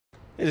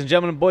Ladies and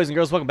gentlemen, boys and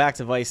girls, welcome back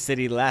to Vice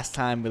City. Last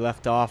time we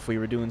left off, we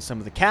were doing some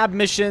of the cab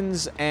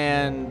missions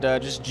and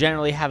just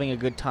generally having a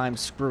good time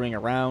screwing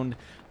around.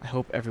 I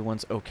hope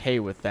everyone's okay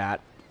with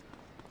that.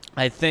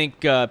 I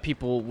think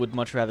people would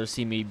much rather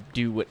see me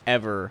do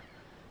whatever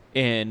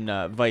in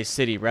Vice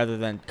City rather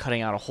than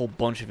cutting out a whole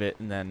bunch of it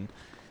and then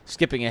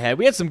skipping ahead.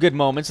 We had some good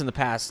moments in the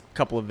past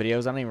couple of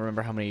videos. I don't even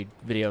remember how many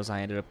videos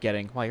I ended up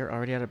getting. Wow, you're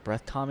already out of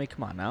breath, Tommy?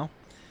 Come on now.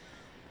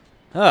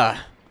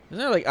 Is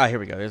there like... Ah, here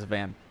we go. There's a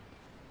van.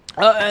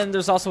 And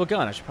there's also a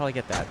gun. I should probably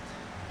get that.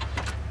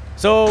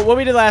 So, what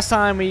we did last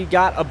time, we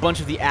got a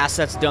bunch of the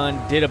assets done,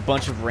 did a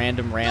bunch of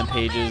random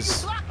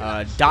rampages,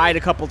 died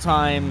a couple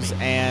times,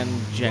 and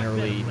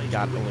generally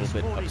got a little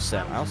bit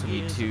upset. I also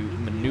need to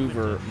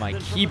maneuver my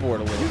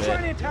keyboard a little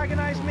bit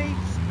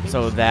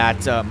so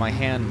that my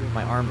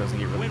arm doesn't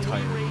get really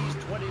tired.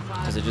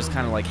 Because it just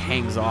kind of like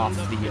hangs off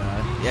the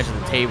edge of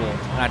the table,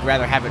 and I'd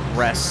rather have it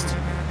rest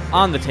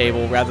on the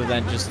table rather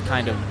than just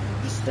kind of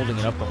holding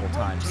it up the whole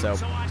time. So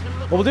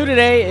what we'll do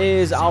today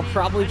is I'll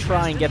probably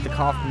try and get the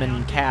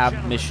Kaufman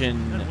Cab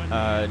mission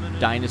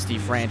Dynasty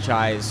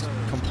franchise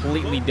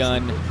completely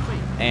done,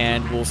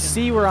 and we'll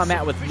see where I'm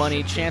at with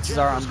money. Chances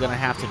are I'm going to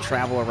have to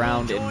travel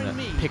around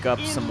and pick up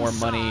some more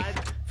money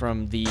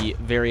from the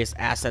various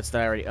assets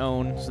that I already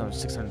own. So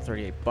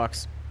 638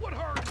 bucks.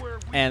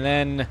 And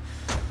then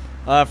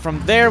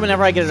from there,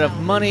 whenever I get enough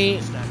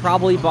money,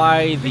 probably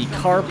buy the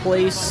car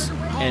place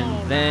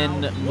and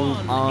then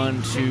move on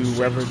to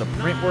wherever the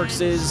Printworks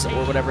is,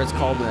 or whatever it's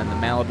called, and then the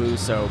Malibu.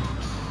 So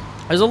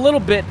there's a little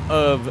bit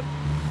of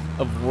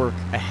work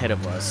ahead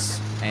of us,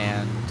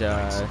 and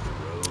I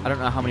don't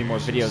know how many more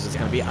videos it's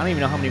going to be. I don't even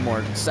know how many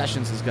more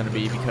sessions it's going to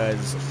be,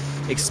 because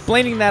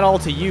explaining that all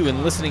to you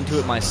and listening to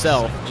it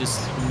myself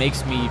just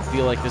makes me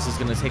feel like this is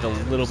going to take a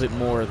little bit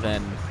more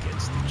than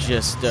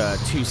just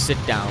 2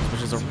 sit-downs,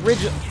 which is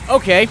original.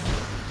 Okay.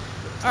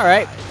 All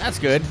right. That's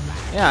good.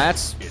 Yeah,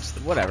 that's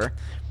whatever.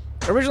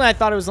 Originally, I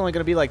thought it was only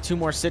going to be like 2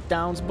 more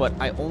sit-downs, but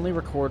I only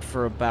record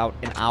for about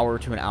an hour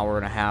to an hour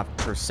and a half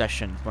per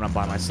session when I'm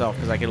by myself,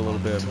 because I get a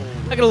little bit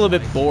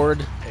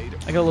bored.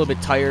 I get a little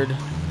bit tired.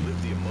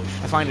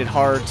 I find it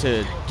hard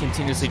to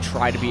continuously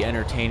try to be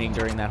entertaining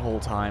during that whole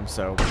time.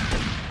 So,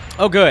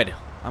 oh, good.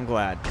 I'm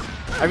glad.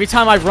 Every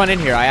time I run in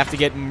here, I have to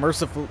get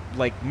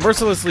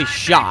mercilessly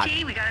shot.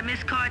 We got a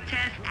missed car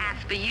test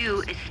asked for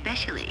you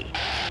especially.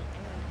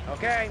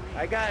 Okay,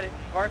 I got it.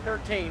 Car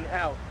 13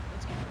 out.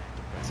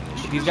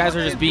 These guys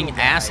are just being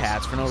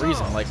asshats for no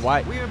reason. Like, why?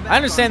 I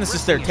understand this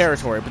is their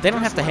territory, but they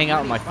don't have to hang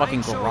out in my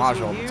fucking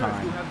garage all the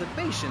time.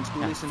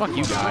 Yeah, fuck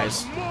you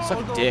guys. Suck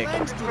a dick. I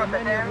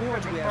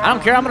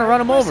don't care. I'm gonna run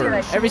them over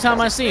every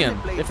time I see them.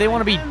 If they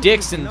want to be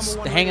dicks and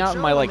hang out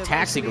in my, like,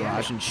 taxi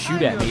garage and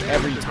shoot at me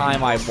every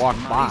time I walk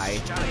by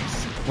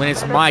when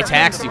it's my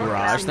taxi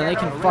garage, then they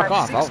can fuck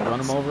off. I'll run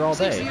them over all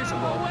day.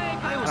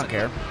 I don't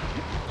care.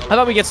 How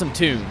about we get some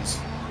tunes?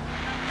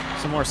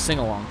 Some more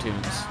sing-along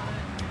tunes.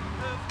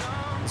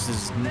 This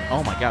is,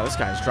 oh my god, this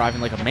guy's driving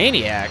like a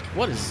maniac.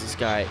 What is this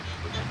guy?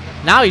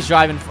 Now he's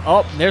driving,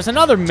 oh, there's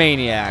another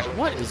maniac.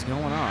 What is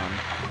going on?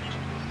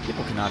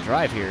 People cannot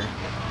drive here.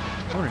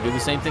 I'm gonna do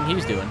the same thing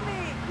he's doing.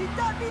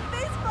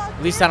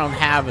 At least I don't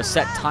have a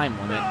set time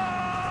limit.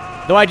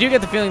 Though I do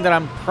get the feeling that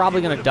I'm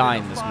probably gonna die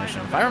in this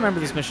mission. If I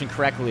remember this mission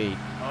correctly,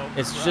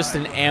 it's just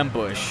an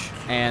ambush,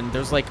 and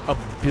there's like a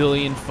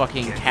billion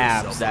fucking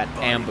cabs that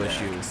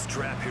ambush you.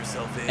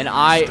 And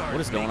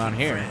what is going on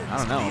here? I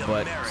don't know,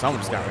 but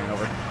someone just got ran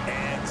over.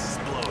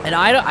 And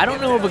I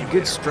don't know of a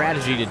good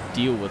strategy to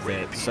deal with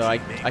it, so I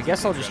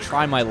guess I'll just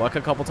try my luck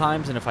a couple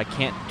times, and if I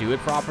can't do it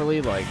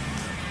properly, like,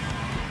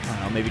 I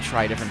don't know, maybe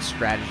try a different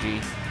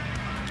strategy.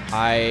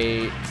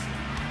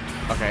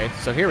 Okay,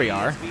 so here we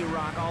are.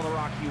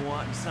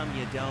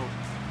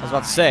 I was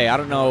about to say, I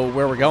don't know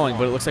where we're going,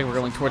 but it looks like we're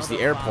going towards the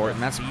airport,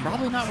 and that's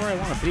probably not where I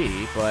want to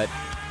be, but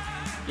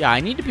yeah, I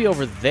need to be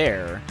over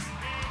there.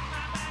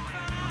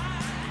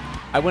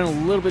 I went a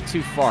little bit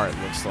too far, it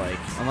looks like,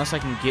 unless I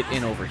can get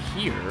in over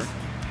here,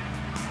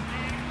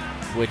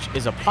 which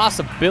is a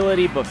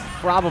possibility, but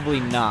probably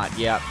not.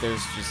 Yeah,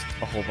 there's just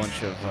a whole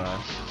bunch of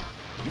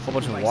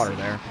water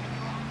there.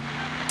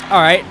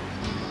 All right,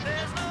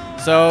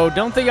 so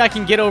don't think I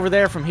can get over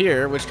there from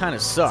here, which kind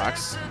of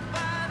sucks.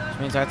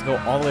 Means I have to go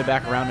all the way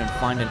back around and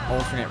find an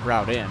alternate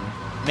route in.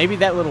 Maybe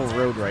that little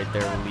road right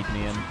there will lead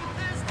me in.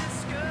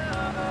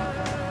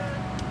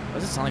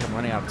 Does it sound like I'm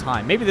running out of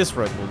time? Maybe this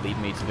road will lead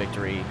me to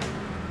victory.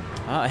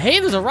 Hey,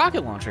 there's a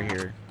rocket launcher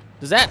here.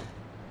 Does that...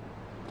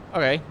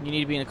 Okay, you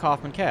need to be in a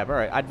Kaufman cab.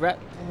 Alright, I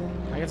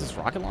guess this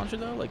rocket launcher,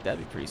 though? Like, that'd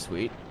be pretty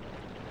sweet.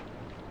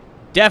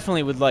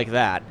 Definitely would like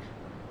that.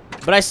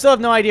 But I still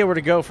have no idea where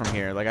to go from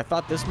here. Like, I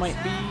thought this might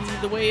be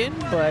the way in,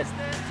 but...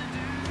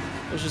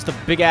 There's just a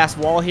big-ass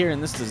wall here,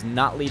 and this does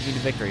not lead me to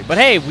victory. But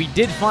hey, we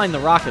did find the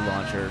rocket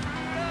launcher.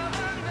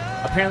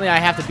 Apparently, I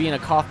have to be in a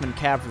Kaufman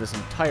cab for this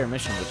entire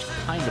mission, which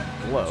kind of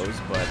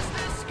blows, but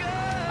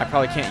I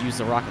probably can't use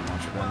the rocket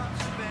launcher then.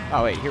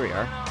 Oh, wait, here we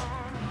are.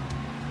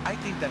 I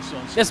think that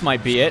sounds... This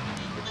might be it.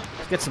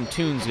 Let's get some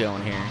tunes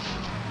going here.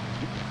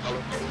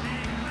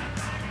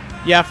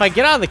 Yeah, if I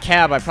get out of the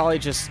cab, I probably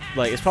just,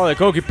 like, it's probably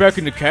like, oh, get back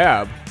in the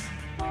cab.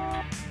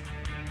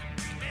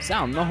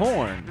 Sound the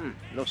horn.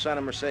 No sign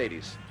of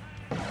Mercedes.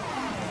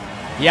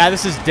 Yeah,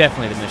 this is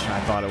definitely the mission I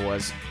thought it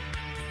was.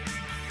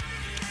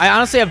 I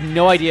honestly have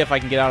no idea if I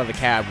can get out of the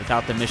cab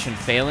without the mission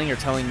failing or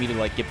telling me to,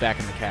 like, get back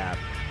in the cab.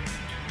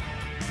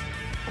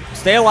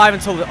 Stay alive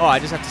until the... Oh, I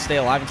just have to stay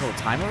alive until the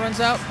timer runs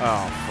out?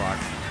 Oh,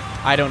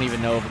 fuck. I don't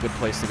even know of a good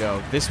place to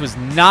go. This was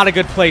not a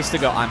good place to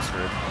go. I'm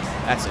screwed.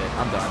 That's it.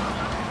 I'm done.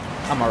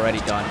 I'm already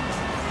done.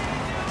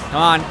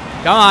 Come on.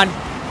 Come on.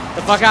 Get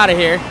the fuck out of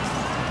here.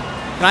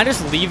 Can I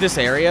just leave this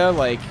area?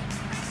 Like,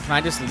 can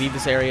I just leave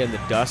this area in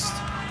the dust?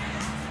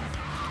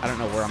 I don't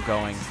know where I'm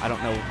going. I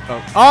don't know.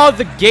 Oh,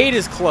 the gate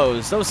is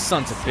closed. Those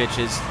sons of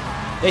bitches.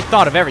 They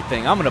thought of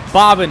everything. I'm going to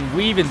bob and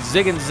weave and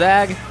zig and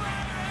zag.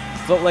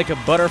 Float like a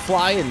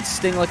butterfly and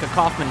sting like a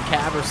Kaufman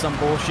cab or some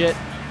bullshit.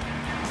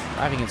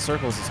 Driving in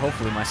circles is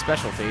hopefully my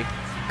specialty.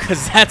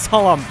 Because that's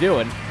all I'm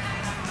doing.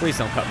 Please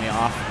don't cut me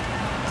off.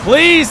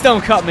 Please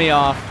don't cut me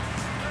off.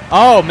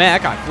 Oh, man,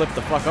 that guy flipped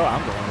the fuck over.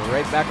 I'm going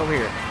right back over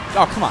here.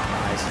 Oh, come on,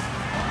 guys.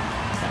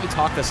 Can't we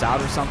talk this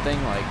out or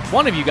something? Like,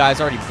 one of you guys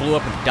already blew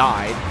up and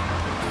died.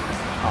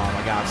 Oh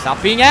my god,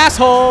 stop being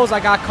assholes! I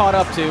got caught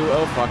up too.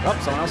 Oh fuck. Oh,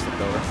 someone else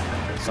flipped over.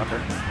 Sucker.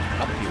 A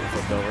couple people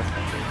flipped over.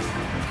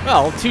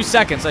 Well, 2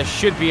 seconds. I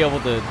should be able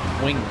to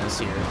wing this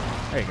here.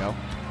 There you go.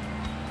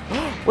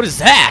 What is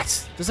that?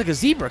 There's like a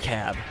zebra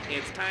cab.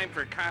 It's time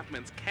for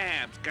Kaufman's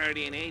Cab's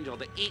guardian angel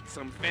to eat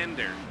some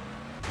fender.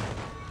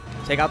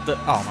 Take out the...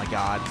 Oh my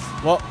god.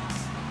 Well...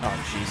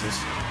 Oh, Jesus.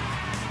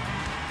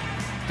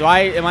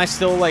 Am I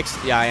still like...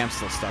 Yeah, I am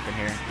still stuck in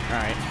here.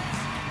 Alright.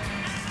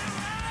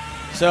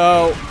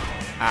 So...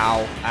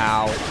 Ow,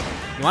 ow.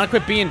 You want to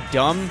quit being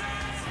dumb?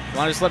 You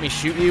want to just let me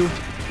shoot you?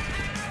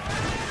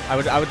 I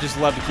would just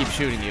love to keep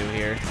shooting you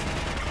here.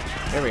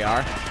 There we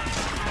are.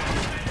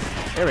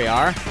 There we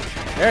are.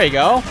 There you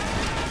go.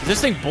 Is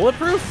this thing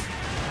bulletproof?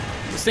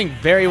 This thing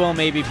very well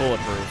may be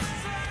bulletproof.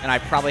 And I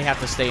probably have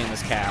to stay in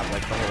this cab,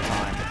 like, the whole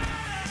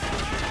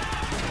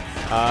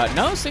time.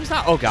 No, this thing's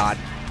not... Oh, God.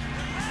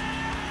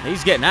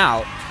 He's getting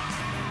out.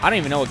 I don't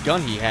even know what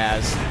gun he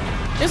has.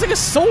 He has, like, a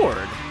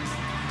sword.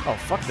 Oh,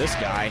 fuck this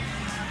guy.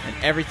 And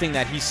everything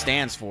that he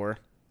stands for.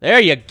 There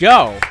you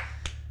go.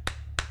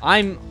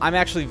 I'm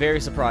actually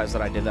very surprised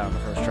that I did that on the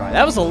first try.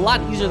 That was a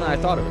lot easier than I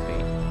thought it would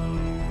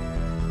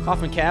be.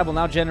 Kaufman Cab will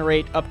now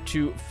generate up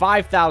to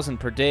 5,000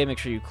 per day. Make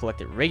sure you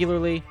collect it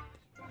regularly.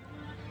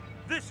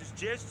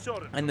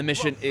 And the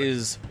mission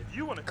is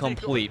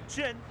complete.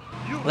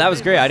 Well, that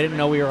was great. I didn't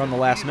know we were on the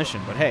last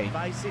mission, but hey.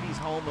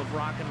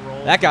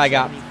 That guy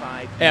got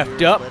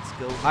effed up.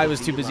 I was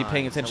too busy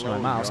paying attention to my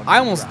mouse. I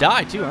almost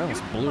died, too. I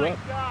almost blew up.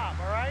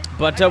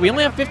 But we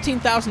only have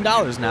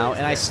 $15,000 now,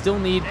 and I still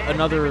need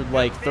another,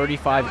 like,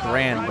 35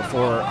 grand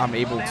before I'm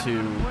able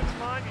to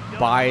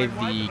buy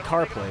the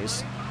car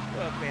place.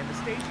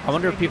 I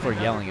wonder if people are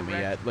yelling at me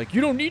yet. Like,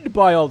 you don't need to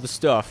buy all the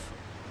stuff.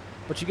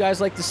 But you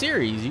guys like the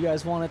series. You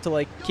guys want it to,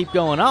 like, keep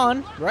going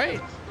on, right?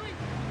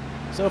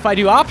 So if I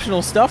do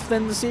optional stuff,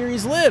 then the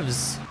series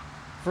lives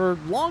for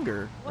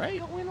longer, right?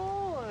 What's going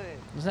on?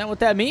 Isn't that what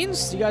that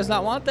means? Do you guys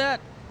not want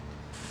that?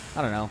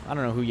 I don't know. I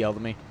don't know who yelled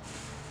at me.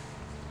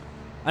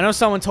 I know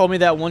someone told me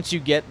that once you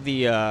get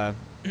the,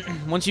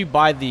 once you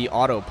buy the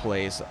auto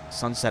plays,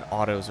 Sunset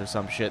Autos or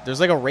some shit,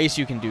 there's like a race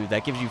you can do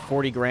that gives you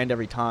 40 grand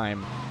every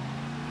time.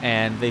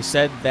 And they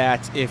said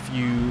that if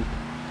you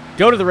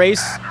go to the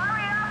race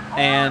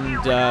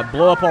and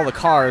blow up all the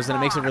cars, then it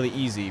makes it really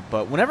easy.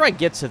 But whenever I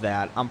get to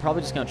that, I'm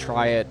probably just going to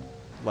try it,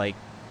 like,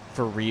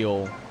 for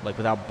real, like,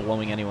 without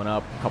blowing anyone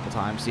up a couple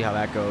times, see how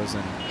that goes.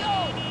 And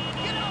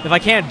if I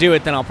can't do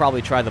it, then I'll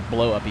probably try the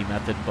blow-uppy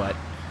method, but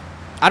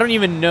I don't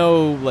even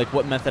know, like,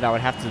 what method I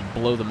would have to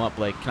blow them up.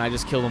 Like, can I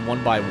just kill them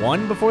one by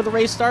one before the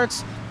race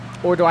starts?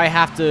 Or do I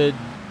have to,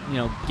 you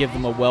know, give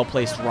them a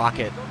well-placed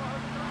rocket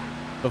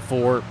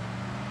before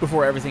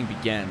everything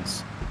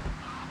begins?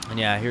 And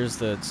yeah, here's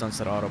the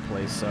Sunset Auto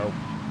place. So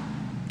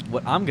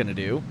what I'm going to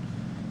do,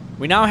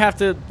 we now have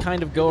to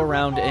kind of go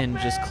around and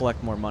just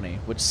collect more money,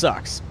 which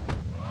sucks.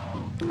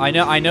 I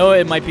know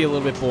it might be a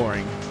little bit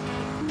boring,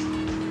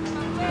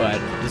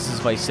 but this is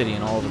Vice City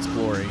in all of its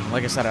glory.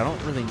 Like I said, I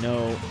don't really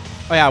know.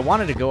 Oh yeah, I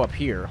wanted to go up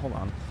here. Hold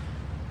on.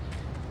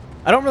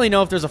 I don't really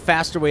know if there's a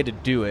faster way to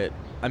do it.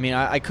 I mean,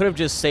 I could have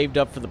just saved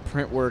up for the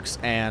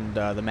Printworks and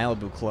the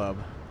Malibu Club.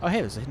 Oh hey,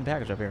 there's a hidden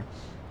package up here.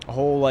 A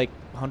whole, like,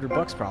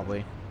 $100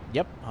 probably.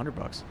 Yep,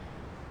 $100.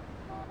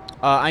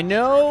 I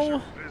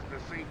know. Is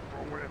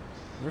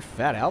there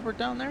Fat Albert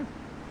down there?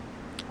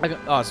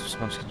 Oh, it's just a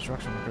bunch of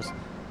construction workers.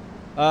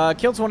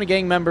 Kill 20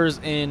 gang members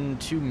in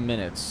 2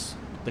 minutes.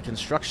 The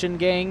construction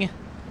gang?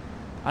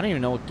 I don't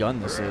even know what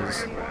gun this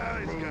is.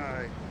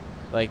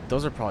 Like,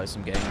 those are probably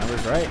some gang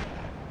members, right?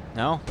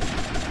 No?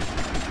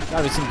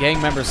 Gotta be some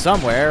gang members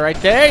somewhere. Right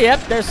there.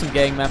 Yep, there's some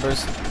gang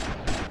members.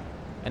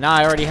 And now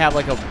I already have,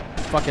 like, a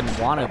fucking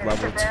wanted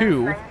level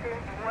 2.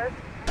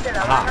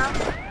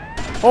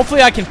 Aha.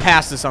 Hopefully I can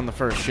pass this on the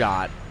first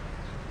shot.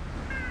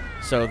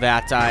 So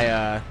that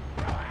I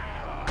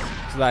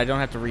don't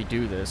have to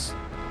redo this.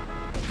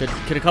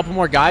 Could a couple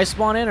more guys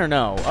spawn in or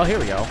no? Oh, here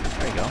we go.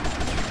 There you go.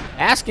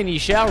 Ask and ye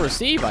shall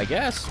receive, I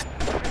guess.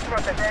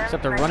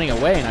 Except they're running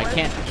away and I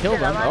can't kill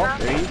them. Oh,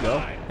 there you go.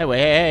 Hey, wait,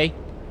 hey.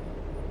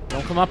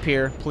 Don't come up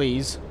here,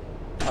 please.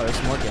 Oh, there's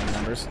some more gang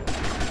members.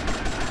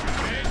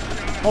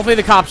 Hopefully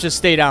the cops just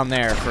stay down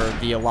there for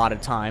the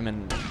allotted time,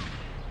 and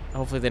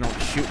hopefully they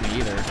don't shoot me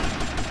either.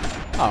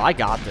 Oh, I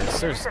got this.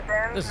 This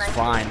is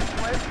fine.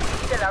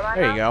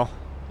 There you go.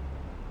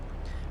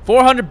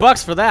 400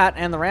 bucks for that,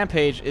 and the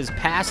rampage is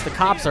past. The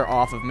cops are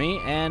off of me,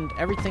 and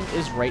everything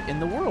is right in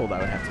the world, I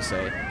would have to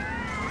say.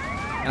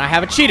 And I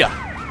have a cheetah.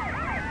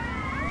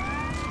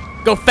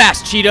 Go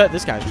fast, cheetah.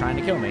 This guy's trying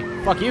to kill me.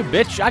 Fuck you,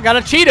 bitch. I got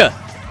a cheetah.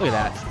 Look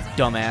at that,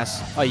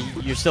 dumbass. Oh,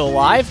 you're still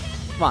alive?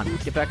 Come on,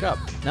 get back up.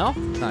 No?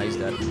 No, he's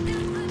dead.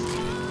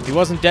 He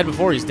wasn't dead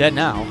before, he's dead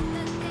now.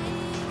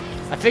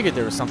 I figured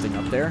there was something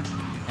up there.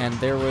 And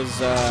there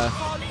was,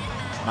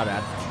 my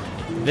bad.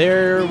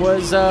 There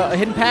was a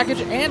hidden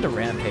package and a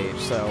rampage,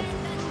 so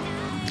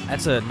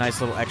that's a nice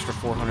little extra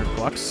 400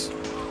 bucks.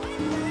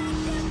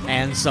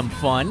 And some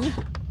fun.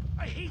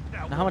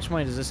 Now, how much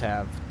money does this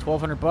have?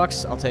 1,200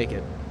 bucks? I'll take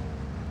it.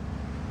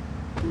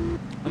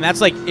 And that's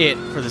like it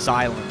for this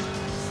island.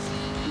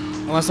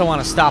 Unless I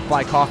want to stop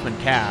by Kaufman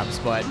Cabs,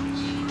 but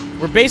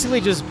we're basically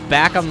just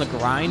back on the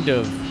grind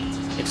of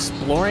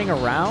exploring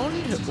around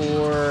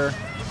or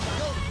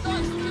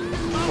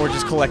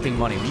just collecting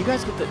money. Will you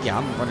guys get the... Yeah,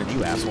 I'm running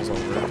you assholes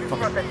over.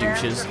 Fucking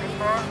douches.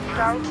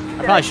 I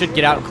probably should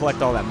get out and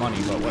collect all that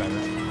money, but whatever.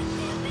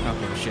 I don't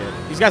give a shit.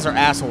 These guys are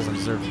assholes and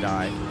deserve to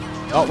die.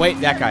 Oh, wait,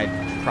 that guy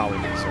probably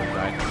didn't deserve to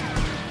die.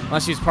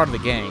 Unless he's part of the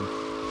gang.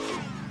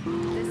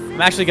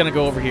 I'm actually going to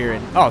go over here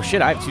and... Oh,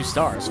 shit, I have 2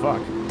 stars.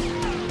 Fuck.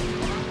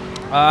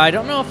 I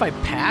don't know if I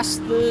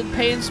passed the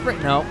pay and spray.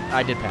 No,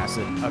 I did pass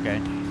it. Okay.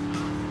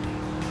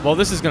 Well,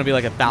 this is going to be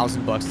like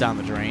 $1,000 down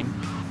the drain.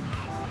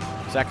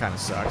 So that kind of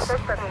sucks. I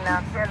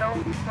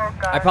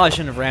probably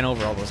shouldn't have ran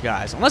over all those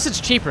guys. Unless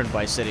it's cheaper in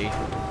Vice City.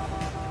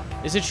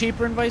 Is it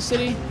cheaper in Vice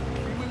City?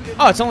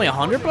 Oh, it's only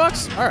 $100?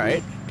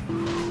 Alright.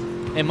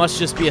 It must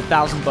just be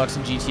 $1,000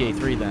 in GTA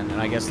 3 then. And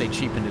I guess they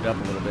cheapened it up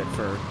a little bit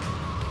for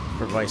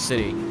Vice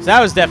City. So that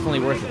was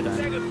definitely worth it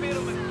then.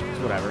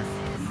 So whatever.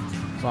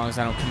 As long as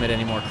I don't commit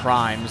any more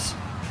crimes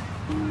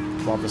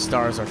while the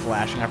stars are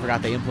flashing. I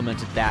forgot they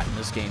implemented that in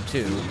this game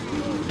too.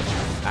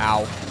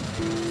 Ow.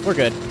 We're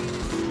good.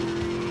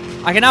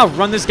 I can now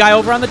run this guy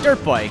over on the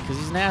dirt bike because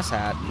he's an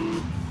asshat.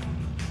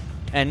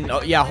 And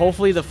yeah,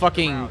 hopefully the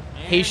fucking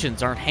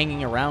Haitians aren't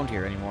hanging around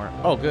here anymore.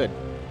 Oh, good.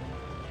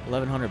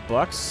 1,100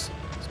 bucks.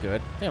 That's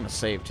good. I think I'm gonna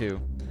save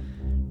too.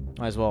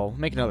 Might as well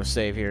make another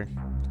save here.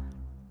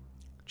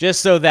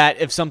 Just so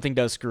that if something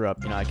does screw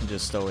up, you know, I can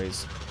just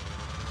always...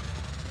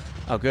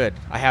 Oh, good.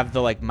 I have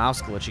the, like,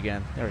 mouse glitch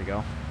again. There we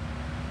go.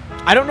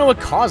 I don't know what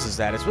causes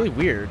that. It's really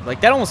weird.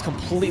 Like, that almost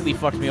completely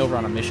fucked me over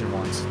on a mission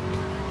once.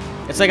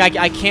 It's like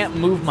I can't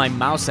move my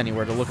mouse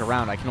anywhere to look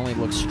around. I can only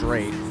look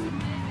straight.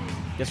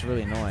 It gets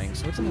really annoying.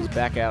 So what's in these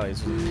back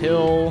alleys? There's a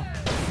pill.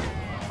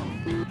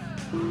 Doing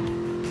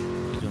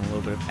a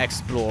little bit of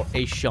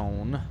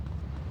exploration.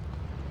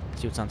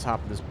 See what's on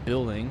top of this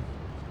building.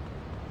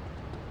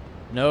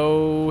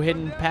 No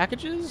hidden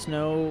packages?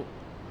 No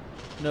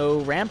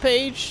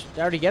rampage? Did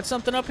I already get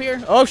something up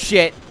here? Oh,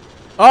 shit.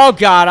 Oh,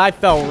 God, I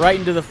fell right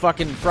into the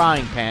fucking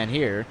frying pan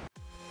here.